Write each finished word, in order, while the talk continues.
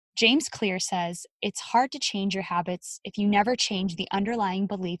James Clear says, it's hard to change your habits if you never change the underlying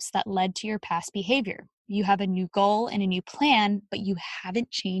beliefs that led to your past behavior. You have a new goal and a new plan, but you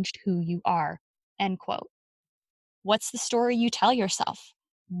haven't changed who you are. End quote. What's the story you tell yourself?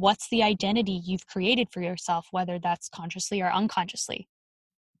 What's the identity you've created for yourself, whether that's consciously or unconsciously?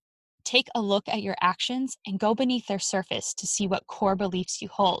 Take a look at your actions and go beneath their surface to see what core beliefs you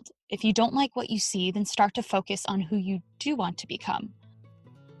hold. If you don't like what you see, then start to focus on who you do want to become.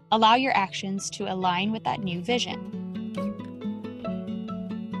 Allow your actions to align with that new vision.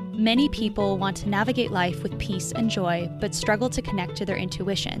 Many people want to navigate life with peace and joy, but struggle to connect to their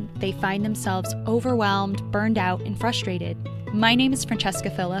intuition. They find themselves overwhelmed, burned out, and frustrated. My name is Francesca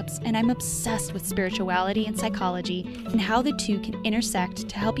Phillips, and I'm obsessed with spirituality and psychology and how the two can intersect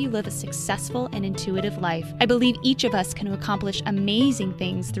to help you live a successful and intuitive life. I believe each of us can accomplish amazing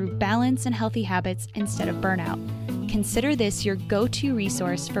things through balance and healthy habits instead of burnout. Consider this your go-to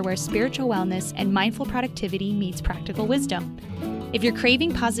resource for where spiritual wellness and mindful productivity meets practical wisdom. If you're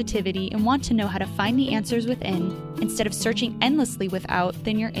craving positivity and want to know how to find the answers within, instead of searching endlessly without,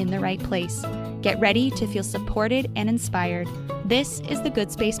 then you're in the right place. Get ready to feel supported and inspired. This is the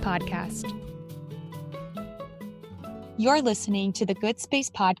Good Space Podcast. You're listening to the Good Space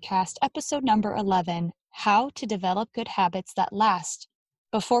Podcast, episode number 11, How to Develop Good Habits That Last.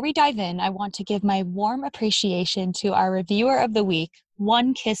 Before we dive in, I want to give my warm appreciation to our reviewer of the week,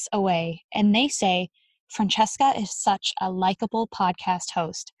 One Kiss Away, and they say, Francesca is such a likable podcast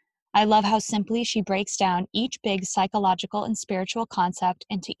host. I love how simply she breaks down each big psychological and spiritual concept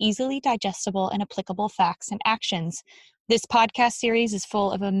into easily digestible and applicable facts and actions. This podcast series is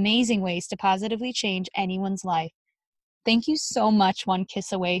full of amazing ways to positively change anyone's life. Thank you so much, One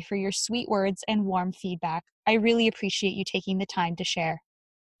Kiss Away, for your sweet words and warm feedback. I really appreciate you taking the time to share.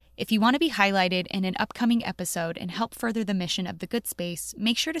 If you want to be highlighted in an upcoming episode and help further the mission of the Good Space,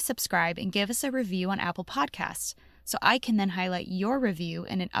 make sure to subscribe and give us a review on Apple Podcasts so I can then highlight your review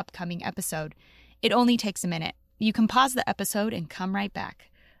in an upcoming episode. It only takes a minute. You can pause the episode and come right back.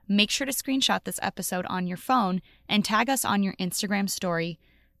 Make sure to screenshot this episode on your phone and tag us on your Instagram story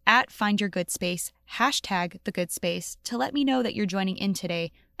at @FindYourGoodSpace, #TheGoodSpace, to let me know that you're joining in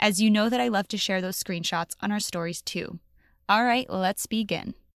today, as you know that I love to share those screenshots on our stories too. All right, let's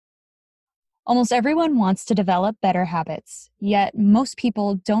begin. Almost everyone wants to develop better habits, yet most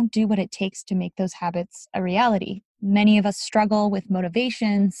people don't do what it takes to make those habits a reality. Many of us struggle with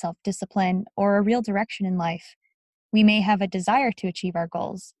motivation, self-discipline, or a real direction in life. We may have a desire to achieve our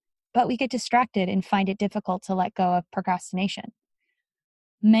goals, but we get distracted and find it difficult to let go of procrastination.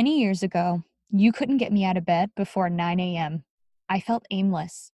 Many years ago, you couldn't get me out of bed before 9 a.m. I felt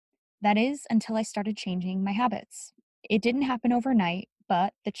aimless. That is, until I started changing my habits. It didn't happen overnight,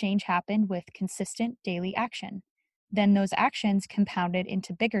 but the change happened with consistent daily action. Then those actions compounded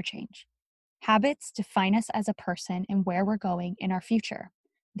into bigger change. Habits define us as a person and where we're going in our future.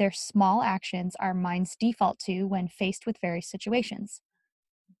 They're small actions our minds default to when faced with various situations.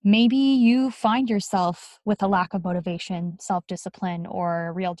 Maybe you find yourself with a lack of motivation, self-discipline,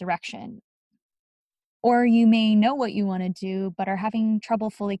 or real direction. Or you may know what you want to do, but are having trouble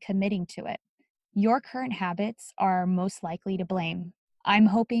fully committing to it. Your current habits are most likely to blame. I'm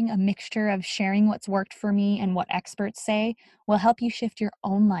hoping a mixture of sharing what's worked for me and what experts say will help you shift your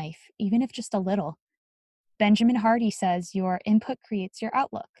own life, even if just a little. Benjamin Hardy says your input creates your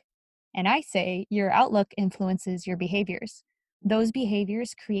outlook. And I say your outlook influences your behaviors. Those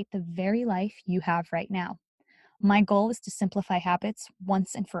behaviors create the very life you have right now. My goal is to simplify habits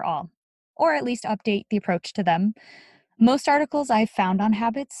once and for all, or at least update the approach to them. Most articles I've found on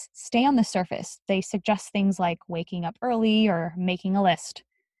habits stay on the surface. They suggest things like waking up early or making a list.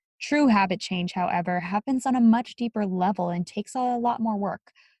 True habit change, however, happens on a much deeper level and takes a lot more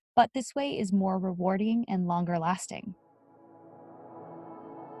work, but this way is more rewarding and longer lasting.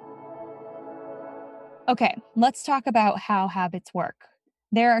 Okay, let's talk about how habits work.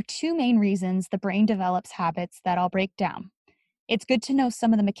 There are two main reasons the brain develops habits that I'll break down. It's good to know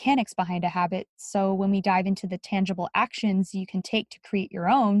some of the mechanics behind a habit, so when we dive into the tangible actions you can take to create your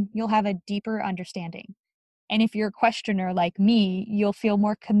own, you'll have a deeper understanding. And if you're a questioner like me, you'll feel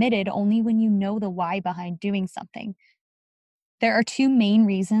more committed only when you know the why behind doing something. There are two main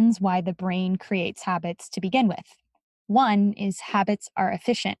reasons why the brain creates habits to begin with. One is habits are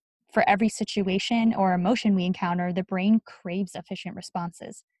efficient. For every situation or emotion we encounter, the brain craves efficient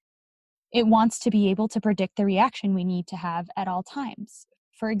responses. It wants to be able to predict the reaction we need to have at all times.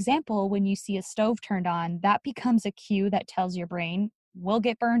 For example, when you see a stove turned on, that becomes a cue that tells your brain, we'll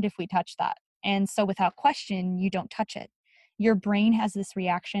get burned if we touch that. And so without question, you don't touch it. Your brain has this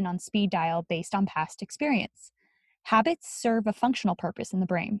reaction on speed dial based on past experience. Habits serve a functional purpose in the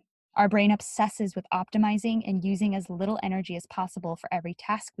brain. Our brain obsesses with optimizing and using as little energy as possible for every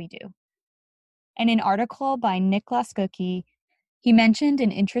task we do. In an article by Nick Laskuki, he mentioned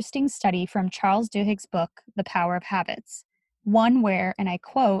an interesting study from Charles Duhigg's book, The Power of Habits, one where, and I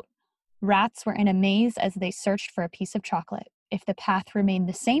quote, "Rats were in a maze as they searched for a piece of chocolate. If the path remained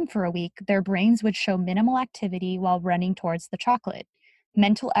the same for a week, their brains would show minimal activity while running towards the chocolate.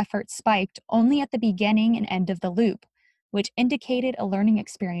 Mental effort spiked only at the beginning and end of the loop, which indicated a learning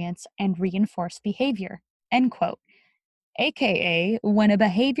experience and reinforced behavior." End quote. AKA, when a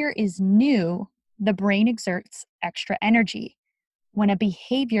behavior is new, the brain exerts extra energy. When a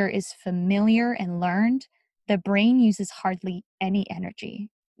behavior is familiar and learned, the brain uses hardly any energy,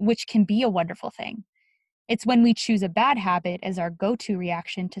 which can be a wonderful thing. It's when we choose a bad habit as our go-to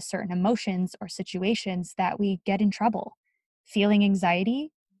reaction to certain emotions or situations that we get in trouble. Feeling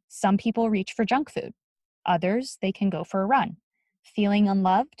anxiety? Some people reach for junk food. Others, they can go for a run. Feeling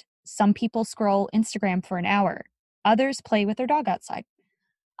unloved? Some people scroll Instagram for an hour. Others play with their dog outside.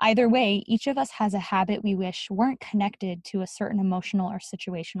 Either way, each of us has a habit we wish weren't connected to a certain emotional or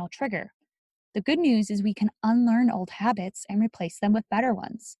situational trigger. The good news is we can unlearn old habits and replace them with better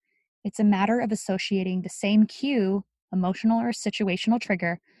ones. It's a matter of associating the same cue, emotional or situational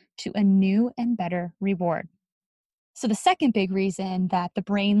trigger, to a new and better reward. So, the second big reason that the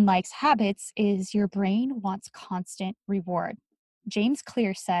brain likes habits is your brain wants constant reward. James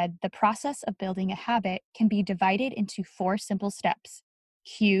Clear said the process of building a habit can be divided into 4 simple steps: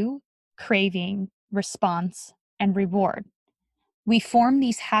 cue, craving, response, and reward. We form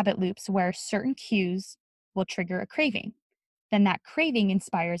these habit loops where certain cues will trigger a craving. Then that craving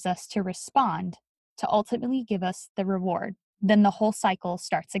inspires us to respond to ultimately give us the reward. Then the whole cycle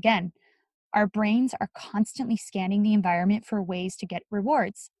starts again. Our brains are constantly scanning the environment for ways to get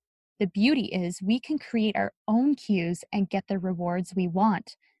rewards. The beauty is we can create our own cues and get the rewards we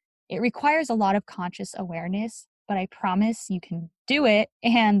want. It requires a lot of conscious awareness, but I promise you can do it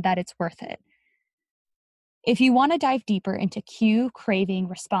and that it's worth it. If you want to dive deeper into cue, craving,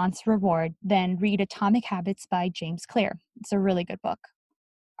 response, reward, then read Atomic Habits by James Clear. It's a really good book.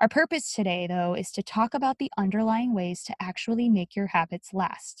 Our purpose today, though, is to talk about the underlying ways to actually make your habits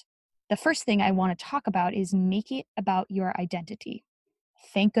last. The first thing I want to talk about is make it about your identity.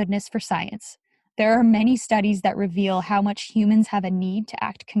 Thank goodness for science. There are many studies that reveal how much humans have a need to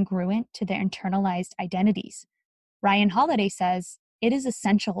act congruent to their internalized identities. Ryan Holiday says, "It is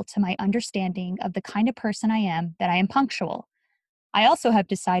essential to my understanding of the kind of person I am that I am punctual. I also have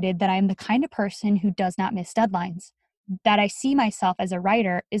decided that I am the kind of person who does not miss deadlines. That I see myself as a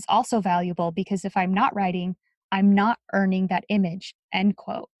writer is also valuable because if I'm not writing, I'm not earning that image." End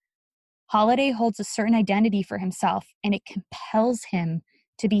quote. Holiday holds a certain identity for himself, and it compels him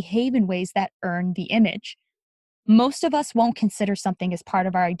to behave in ways that earn the image. Most of us won't consider something as part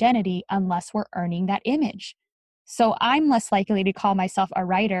of our identity unless we're earning that image. So I'm less likely to call myself a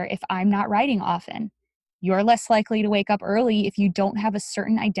writer if I'm not writing often. You're less likely to wake up early if you don't have a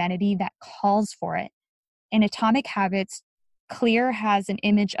certain identity that calls for it. In Atomic Habits, Clear has an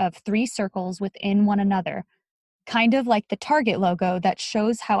image of 3 circles within one another, kind of like the Target logo that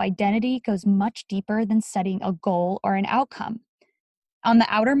shows how identity goes much deeper than setting a goal or an outcome. On the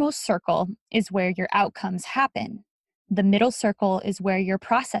outermost circle is where your outcomes happen. The middle circle is where your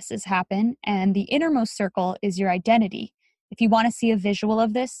processes happen, and the innermost circle is your identity. If you want to see a visual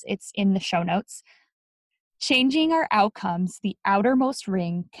of this, it's in the show notes. Changing our outcomes, the outermost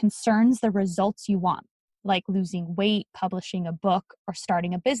ring, concerns the results you want, like losing weight, publishing a book, or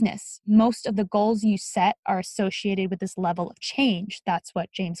starting a business. Most of the goals you set are associated with this level of change. That's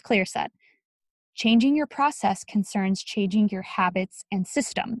what James Clear said. Changing your process concerns changing your habits and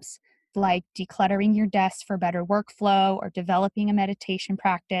systems, like decluttering your desk for better workflow or developing a meditation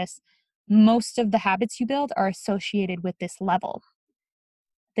practice. Most of the habits you build are associated with this level.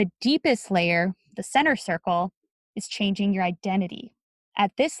 The deepest layer, the center circle, is changing your identity.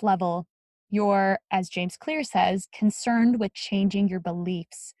 At this level, you're, as James Clear says, concerned with changing your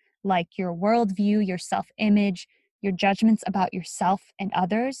beliefs, like your worldview, your self-image, your judgments about yourself and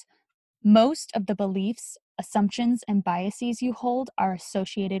others. Most of the beliefs, assumptions, and biases you hold are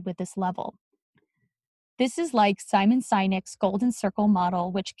associated with this level. This is like Simon Sinek's Golden Circle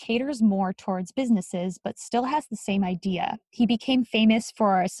model, which caters more towards businesses, but still has the same idea. He became famous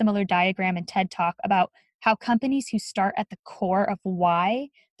for a similar diagram in TED Talk about how companies who start at the core of why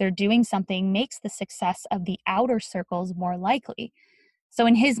they're doing something makes the success of the outer circles more likely. So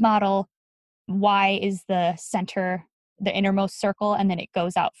in his model, why is the center, the innermost circle, and then it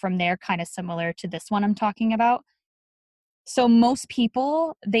goes out from there, kind of similar to this one I'm talking about. So most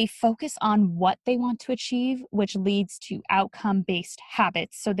people, they focus on what they want to achieve, which leads to outcome-based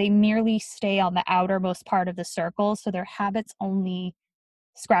habits. So they merely stay on the outermost part of the circle, so their habits only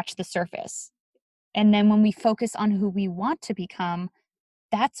scratch the surface. And then when we focus on who we want to become,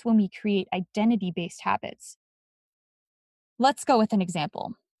 that's when we create identity-based habits. Let's go with an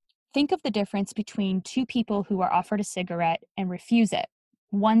example. Think of the difference between two people who are offered a cigarette and refuse it.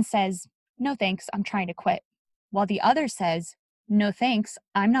 One says, "No thanks, I'm trying to quit," while the other says, "No thanks,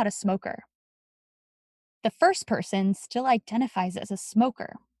 I'm not a smoker." The first person still identifies as a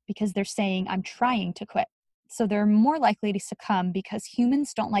smoker because they're saying, "I'm trying to quit." So they're more likely to succumb because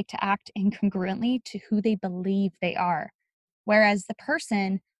humans don't like to act incongruently to who they believe they are. Whereas the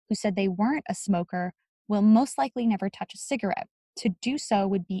person who said they weren't a smoker will most likely never touch a cigarette. To do so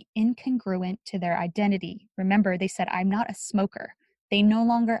would be incongruent to their identity. Remember, they said, "I'm not a smoker." They no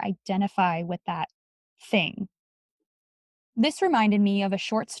longer identify with that thing. This reminded me of a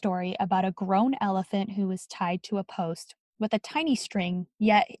short story about a grown elephant who was tied to a post with a tiny string,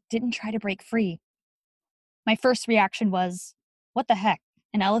 yet it didn't try to break free. My first reaction was, what the heck?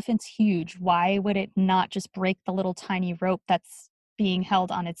 An elephant's huge. Why would it not just break the little tiny rope that's being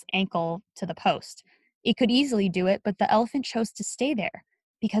held on its ankle to the post? It could easily do it, but the elephant chose to stay there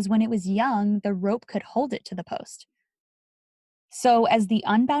because when it was young, the rope could hold it to the post. So, as the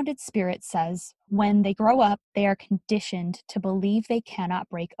unbounded spirit says, when they grow up, they are conditioned to believe they cannot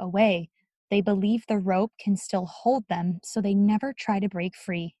break away. They believe the rope can still hold them, so they never try to break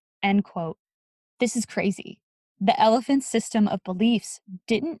free. End quote. This is crazy. The elephant's system of beliefs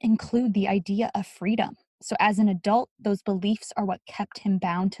didn't include the idea of freedom. So, as an adult, those beliefs are what kept him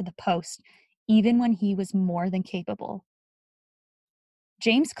bound to the post, even when he was more than capable.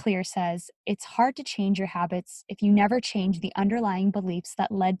 James Clear says, "It's hard to change your habits if you never change the underlying beliefs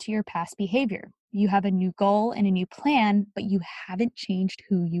that led to your past behavior. You have a new goal and a new plan, but you haven't changed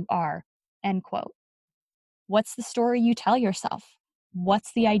who you are." End quote. What's the story you tell yourself?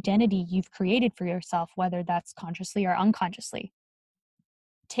 What's the identity you've created for yourself, whether that's consciously or unconsciously?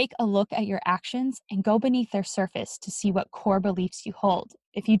 Take a look at your actions and go beneath their surface to see what core beliefs you hold.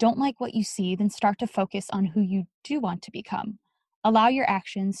 If you don't like what you see, then start to focus on who you do want to become. Allow your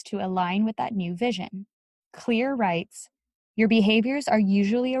actions to align with that new vision. Clear writes, "Your behaviors are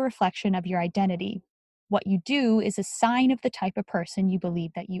usually a reflection of your identity. What you do is a sign of the type of person you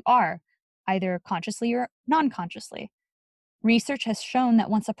believe that you are, either consciously or non consciously. Research has shown that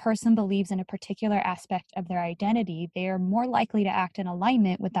once a person believes in a particular aspect of their identity, they are more likely to act in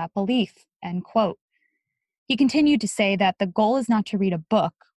alignment with that belief." End quote. He continued to say that the goal is not to read a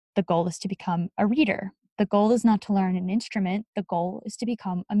book, the goal is to become a reader. The goal is not to learn an instrument, the goal is to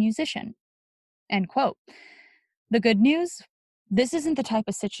become a musician. End quote. The good news? This isn't the type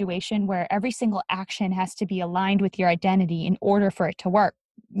of situation where every single action has to be aligned with your identity in order for it to work.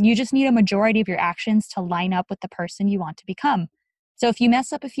 You just need a majority of your actions to line up with the person you want to become. So if you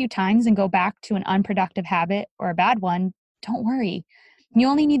mess up a few times and go back to an unproductive habit or a bad one, don't worry. You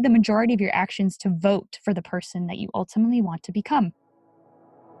only need the majority of your actions to vote for the person that you ultimately want to become.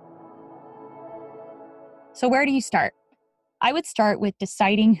 So where do you start? I would start with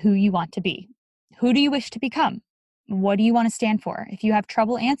deciding who you want to be. Who do you wish to become? What do you want to stand for? If you have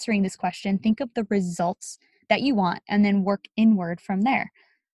trouble answering this question, think of the results that you want and then work inward from there.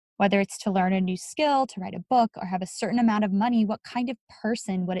 Whether it's to learn a new skill, to write a book, or have a certain amount of money, what kind of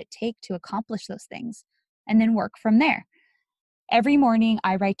person would it take to accomplish those things? And then work from there. Every morning,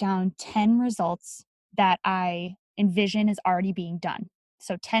 I write down 10 results that I envision is already being done.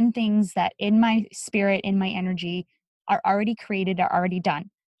 So 10 things that in my spirit, in my energy, are already created, are already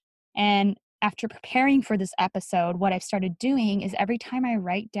done. And after preparing for this episode, what I've started doing is every time I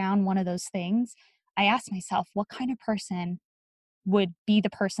write down one of those things, I ask myself, what kind of person would be the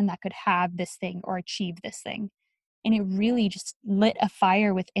person that could have this thing or achieve this thing? And it really just lit a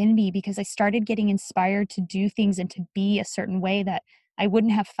fire within me because I started getting inspired to do things and to be a certain way that I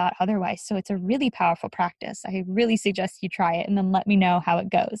wouldn't have thought otherwise. So it's a really powerful practice. I really suggest you try it and then let me know how it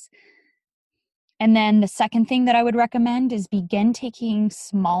goes. And then the second thing that I would recommend is begin taking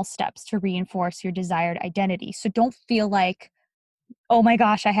small steps to reinforce your desired identity. So don't feel like, oh my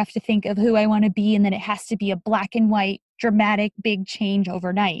gosh, I have to think of who I want to be and then it has to be a black and white, dramatic, big change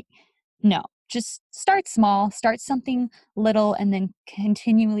overnight. No, just start small, start something little, and then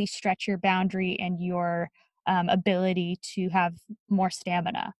continually stretch your boundary and your ability to have more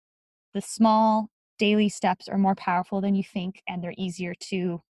stamina. The small daily steps are more powerful than you think, and they're easier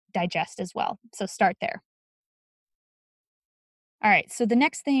to digest as well. So start there. All right, so the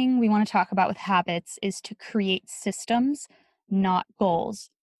next thing we want to talk about with habits is to create systems, not goals.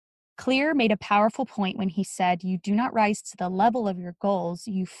 Clear made a powerful point when he said, "You do not rise to the level of your goals,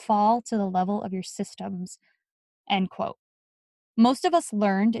 you fall to the level of your systems." End quote. Most of us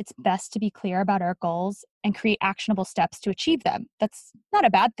learned it's best to be clear about our goals and create actionable steps to achieve them. That's not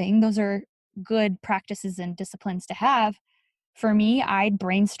a bad thing. Those are good practices and disciplines to have. For me, I'd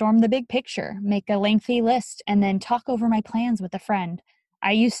brainstorm the big picture, make a lengthy list, and then talk over my plans with a friend.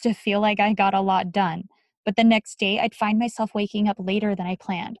 I used to feel like I got a lot done, but the next day I'd find myself waking up later than I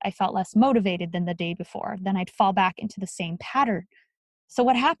planned. I felt less motivated than the day before. Then I'd fall back into the same pattern. So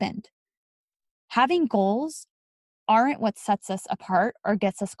what happened? Having goals aren't what sets us apart or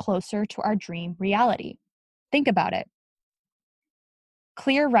gets us closer to our dream reality. Think about it.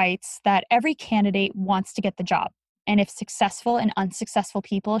 Clear writes that every candidate wants to get the job. And if successful and unsuccessful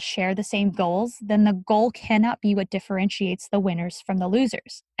people share the same goals, then the goal cannot be what differentiates the winners from the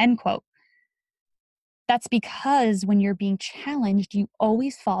losers. End quote. That's because when you're being challenged, you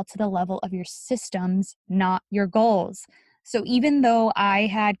always fall to the level of your systems, not your goals. So even though I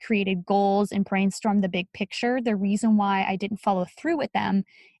had created goals and brainstormed the big picture, the reason why I didn't follow through with them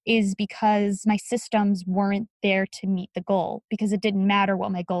is because my systems weren't there to meet the goal, because it didn't matter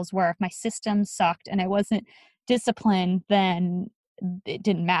what my goals were. If my systems sucked and I wasn't disciplined, then it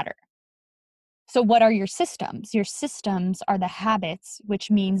didn't matter. So what are your systems? Your systems are the habits, which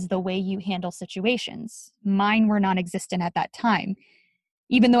means the way you handle situations. Mine were non-existent at that time.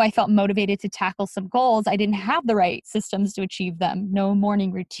 Even though I felt motivated to tackle some goals, I didn't have the right systems to achieve them. No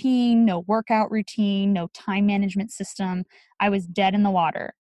morning routine, no workout routine, no time management system. I was dead in the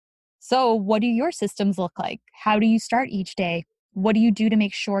water. So what do your systems look like? How do you start each day? What do you do to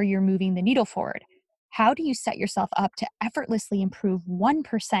make sure you're moving the needle forward? How do you set yourself up to effortlessly improve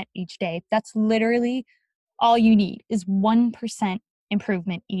 1% each day? That's literally all you need is 1%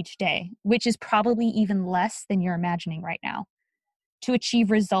 improvement each day, which is probably even less than you're imagining right now. To achieve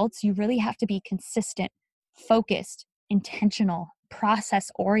results, you really have to be consistent, focused, intentional,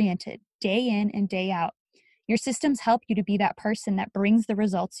 process oriented, day in and day out. Your systems help you to be that person that brings the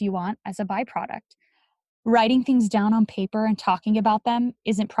results you want as a byproduct. Writing things down on paper and talking about them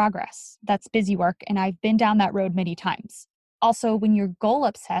isn't progress. That's busy work, and I've been down that road many times. Also, when you're goal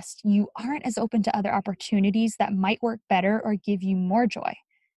obsessed, you aren't as open to other opportunities that might work better or give you more joy.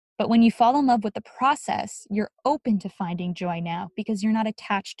 But when you fall in love with the process, you're open to finding joy now because you're not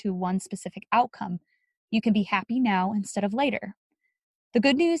attached to one specific outcome. You can be happy now instead of later. The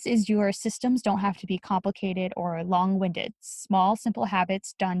good news is your systems don't have to be complicated or long-winded. Small, simple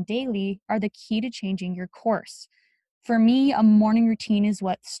habits done daily are the key to changing your course. For me, a morning routine is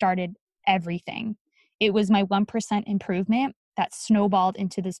what started everything. It was my 1% improvement that snowballed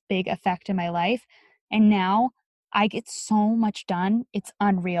into this big effect in my life. And now I get so much done. It's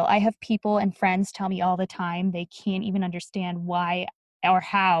unreal. I have people and friends tell me all the time they can't even understand why or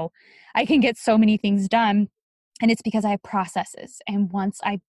how I can get so many things done. And it's because I have processes. And once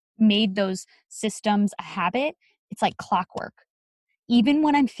I made those systems a habit, it's like clockwork. Even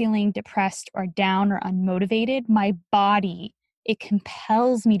when I'm feeling depressed or down or unmotivated, my body, it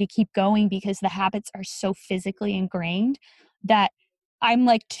compels me to keep going because the habits are so physically ingrained that I'm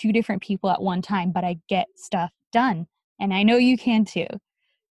like two different people at one time, but I get stuff done. And I know you can too.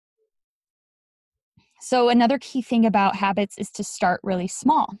 So another key thing about habits is to start really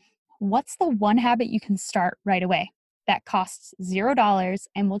small. What's the one habit you can start right away that costs $0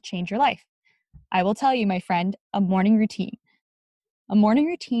 and will change your life? I will tell you, my friend, a morning routine. A morning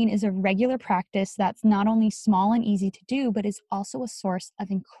routine is a regular practice that's not only small and easy to do, but is also a source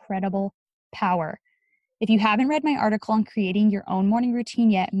of incredible power. If you haven't read my article on creating your own morning routine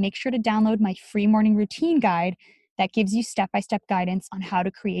yet, make sure to download my free morning routine guide that gives you step-by-step guidance on how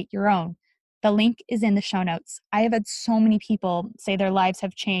to create your own. The link is in the show notes. I have had so many people say their lives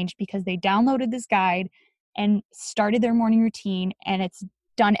have changed because they downloaded this guide and started their morning routine, and it's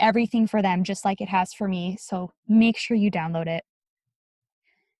done everything for them just like it has for me. So make sure you download it.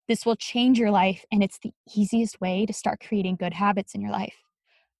 This will change your life, and it's the easiest way to start creating good habits in your life.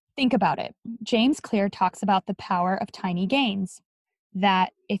 Think about it. James Clear talks about the power of tiny gains,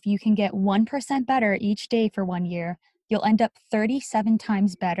 that if you can get 1% better each day for 1 year, you'll end up 37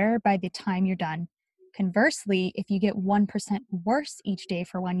 times better by the time you're done. Conversely, if you get 1% worse each day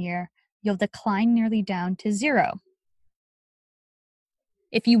for 1 year, you'll decline nearly down to 0.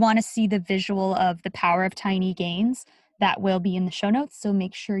 If you want to see the visual of the power of tiny gains, that will be in the show notes. So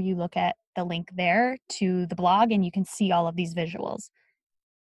make sure you look at the link there to the blog and you can see all of these visuals.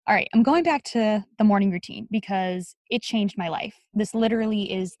 All right, I'm going back to the morning routine because it changed my life. This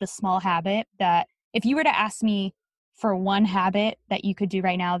literally is the small habit that if you were to ask me for one habit that you could do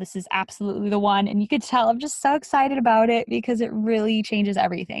right now, this is absolutely the one. And you could tell I'm just so excited about it because it really changes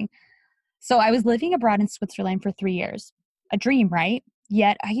everything. So I was living abroad in Switzerland for 3 years. A dream, right?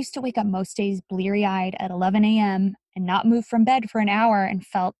 Yet I used to wake up most days bleary-eyed at 11 a.m. and not move from bed for an hour and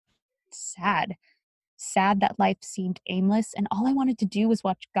felt sad. Sad that life seemed aimless and all I wanted to do was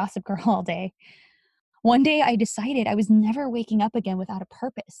watch Gossip Girl all day. One day I decided I was never waking up again without a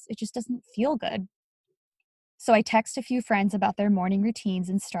purpose. It just doesn't feel good. So I texted a few friends about their morning routines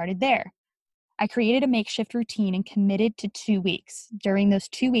and started there. I created a makeshift routine and committed to 2 weeks. During those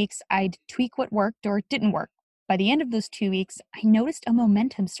 2 weeks, I'd tweak what worked or didn't work. By the end of those 2 weeks, I noticed a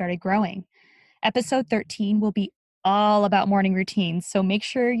momentum started growing. Episode 13 will be all about morning routines, so make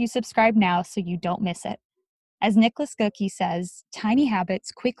sure you subscribe now so you don't miss it. As Nicholas Goki says, tiny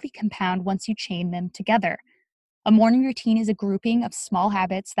habits quickly compound once you chain them together. A morning routine is a grouping of small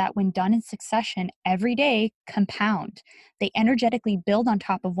habits that, when done in succession every day, compound. They energetically build on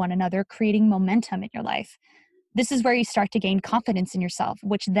top of one another, creating momentum in your life. This is where you start to gain confidence in yourself,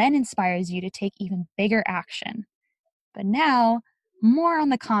 which then inspires you to take even bigger action. But now, more on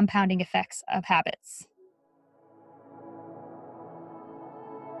the compounding effects of habits.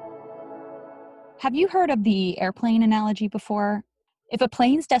 Have you heard of the airplane analogy before? If a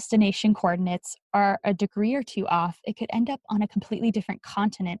plane's destination coordinates are a degree or two off, it could end up on a completely different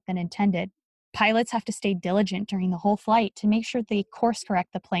continent than intended. Pilots have to stay diligent during the whole flight to make sure they course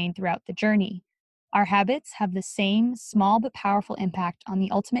correct the plane throughout the journey. Our habits have the same small but powerful impact on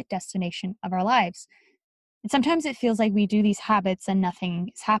the ultimate destination of our lives. And sometimes it feels like we do these habits and nothing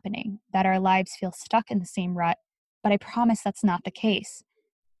is happening, that our lives feel stuck in the same rut, but I promise that's not the case.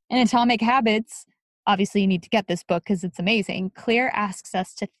 In Atomic Habits, obviously you need to get this book because it's amazing, Clear asks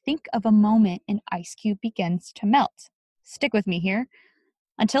us to think of a moment an ice cube begins to melt. Stick with me here.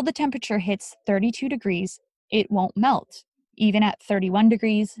 Until the temperature hits 32 degrees, it won't melt. Even at 31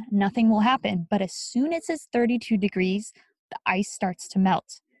 degrees, nothing will happen. But as soon as it's 32 degrees, the ice starts to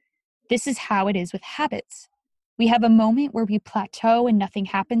melt. This is how it is with habits. We have a moment where we plateau and nothing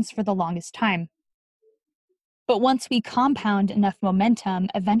happens for the longest time. But once we compound enough momentum,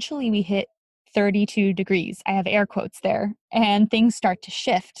 eventually we hit 32 degrees. I have air quotes there, and things start to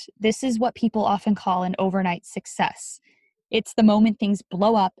shift. This is what people often call an overnight success. It's the moment things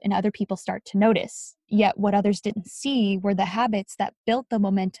blow up and other people start to notice. Yet what others didn't see were the habits that built the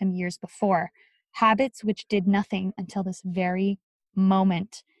momentum years before, habits which did nothing until this very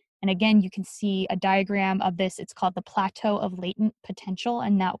moment. And again, you can see a diagram of this. It's called the plateau of latent potential,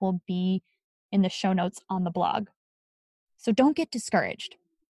 and that will be in the show notes on the blog. So don't get discouraged.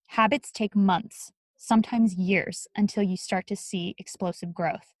 Habits take months, sometimes years, until you start to see explosive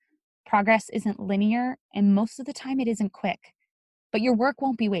growth. Progress isn't linear, and most of the time it isn't quick. But your work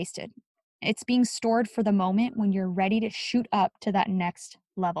won't be wasted. It's being stored for the moment when you're ready to shoot up to that next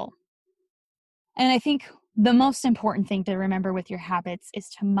level. And I think the most important thing to remember with your habits is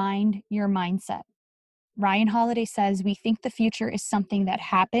to mind your mindset. Ryan Holiday says we think the future is something that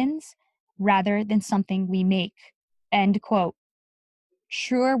happens rather than something we make. End quote.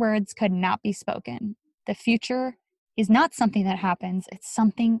 Truer words could not be spoken. The future is not something that happens, it's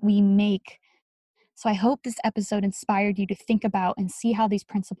something we make. So I hope this episode inspired you to think about and see how these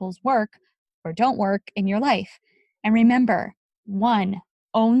principles work or don't work in your life. And remember, 1,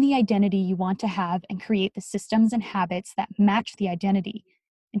 own the identity you want to have and create the systems and habits that match the identity.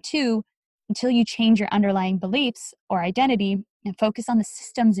 And 2, until you change your underlying beliefs or identity and focus on the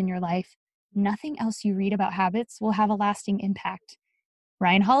systems in your life, nothing else you read about habits will have a lasting impact.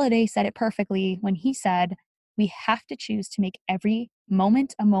 Ryan Holiday said it perfectly when he said, we have to choose to make every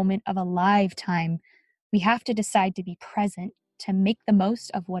moment a moment of a lifetime. We have to decide to be present, to make the most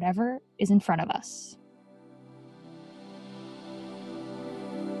of whatever is in front of us.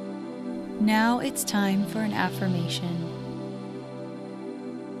 Now it's time for an affirmation.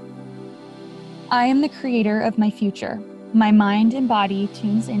 I am the creator of my future. My mind and body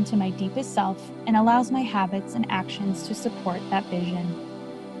tunes into my deepest self and allows my habits and actions to support that vision.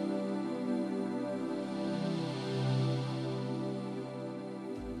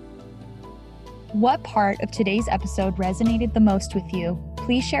 What part of today's episode resonated the most with you?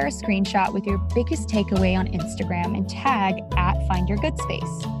 Please share a screenshot with your biggest takeaway on Instagram and tag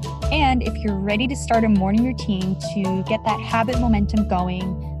 @FindYourGoodSpace. And if you're ready to start a morning routine to get that habit momentum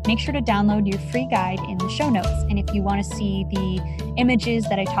going, make sure to download your free guide in the show notes. And if you want to see the images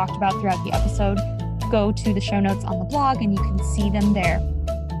that I talked about throughout the episode, go to the show notes on the blog and you can see them there,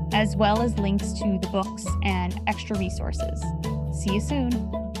 as well as links to the books and extra resources. See you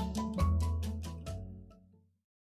soon.